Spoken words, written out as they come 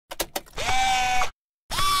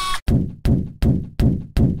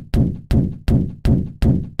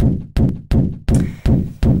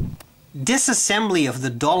Disassembly of the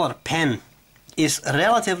dollar pen is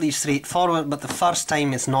relatively straightforward, but the first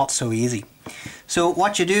time it's not so easy. So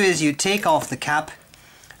what you do is you take off the cap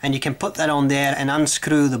and you can put that on there and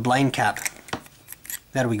unscrew the blind cap.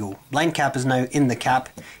 There we go. Blind cap is now in the cap,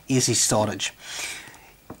 easy storage.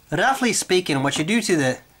 Roughly speaking, what you do to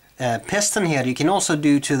the piston here, you can also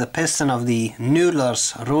do to the piston of the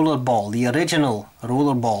Noodler's roller ball, the original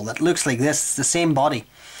roller ball that looks like this. It's the same body.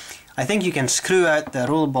 I think you can screw out the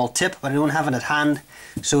roller ball tip, but I don't have it at hand.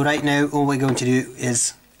 So right now all we're going to do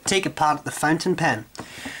is take apart the fountain pen.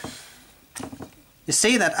 You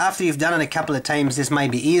say that after you've done it a couple of times this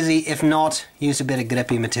might be easy. If not, use a bit of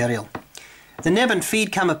grippy material. The nib and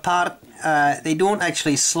feed come apart. They don't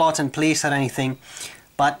actually slot in place or anything,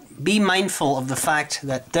 but be mindful of the fact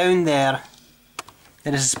that down there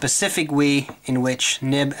is a specific way in which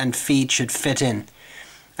nib and feed should fit in.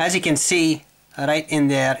 As you can see, right in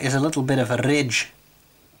there is a little bit of a ridge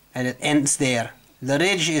and it ends there. The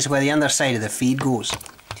ridge is where the underside of the feed goes.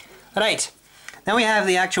 Right, now we have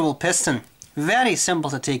the actual piston. Very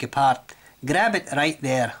simple to take apart. Grab it right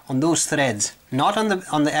there on those threads, not on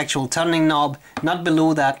the actual turning knob, not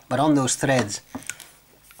below that, but on those threads.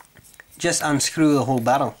 Just unscrew the whole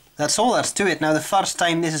barrel. That's all there's to it. Now the first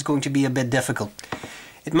time this is going to be a bit difficult.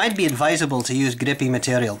 It might be advisable to use grippy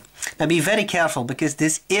material. Now be very careful because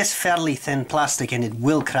this is fairly thin plastic and it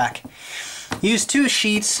will crack. Use 2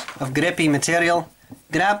 sheets of grippy material,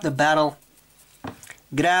 grab the barrel,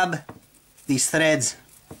 grab these threads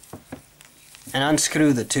and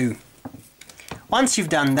unscrew the 2. Once you've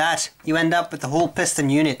done that, you end up with the whole piston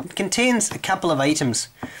unit. It contains a couple of items.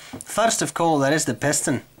 First of all, there is the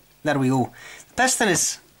piston. There we go. The piston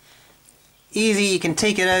is easy. You can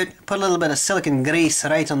take it out, put a little bit of silicone grease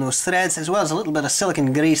right on those threads, as well as a little bit of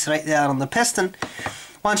silicone grease right there on the piston.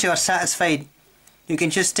 Once you are satisfied, you can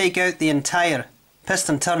just take out the entire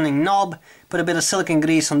piston turning knob, put a bit of silicone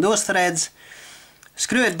grease on those threads,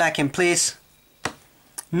 screw it back in place.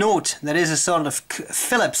 Note, there is a sort of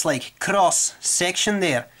Phillips-like cross section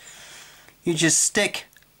there. You just stick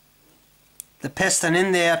the piston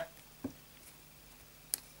in there,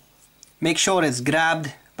 make sure it's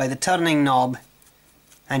grabbed by the turning knob,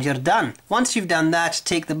 and you're done. Once you've done that,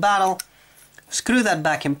 take the barrel, screw that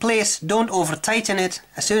back in place. Don't over tighten it.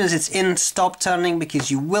 As soon as it's in, stop turning because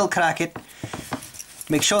you will crack it.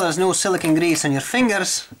 Make sure there's no silicone grease on your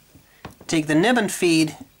fingers. Take the nib and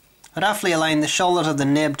feed, roughly align the shoulders of the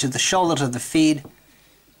nib to the shoulders of the feed,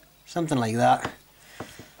 something like that.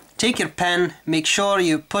 Take your pen, make sure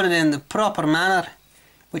you put it in the proper manner,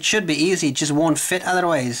 which should be easy, it just won't fit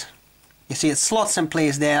otherwise. You see it slots in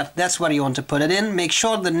place there, that's where you want to put it in. Make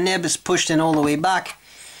sure the nib is pushed in all the way back.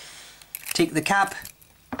 Take the cap,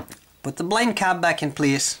 put the blind cap back in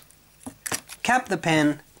place, cap the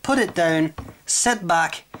pen, put it down, sit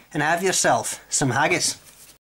back and have yourself some haggis.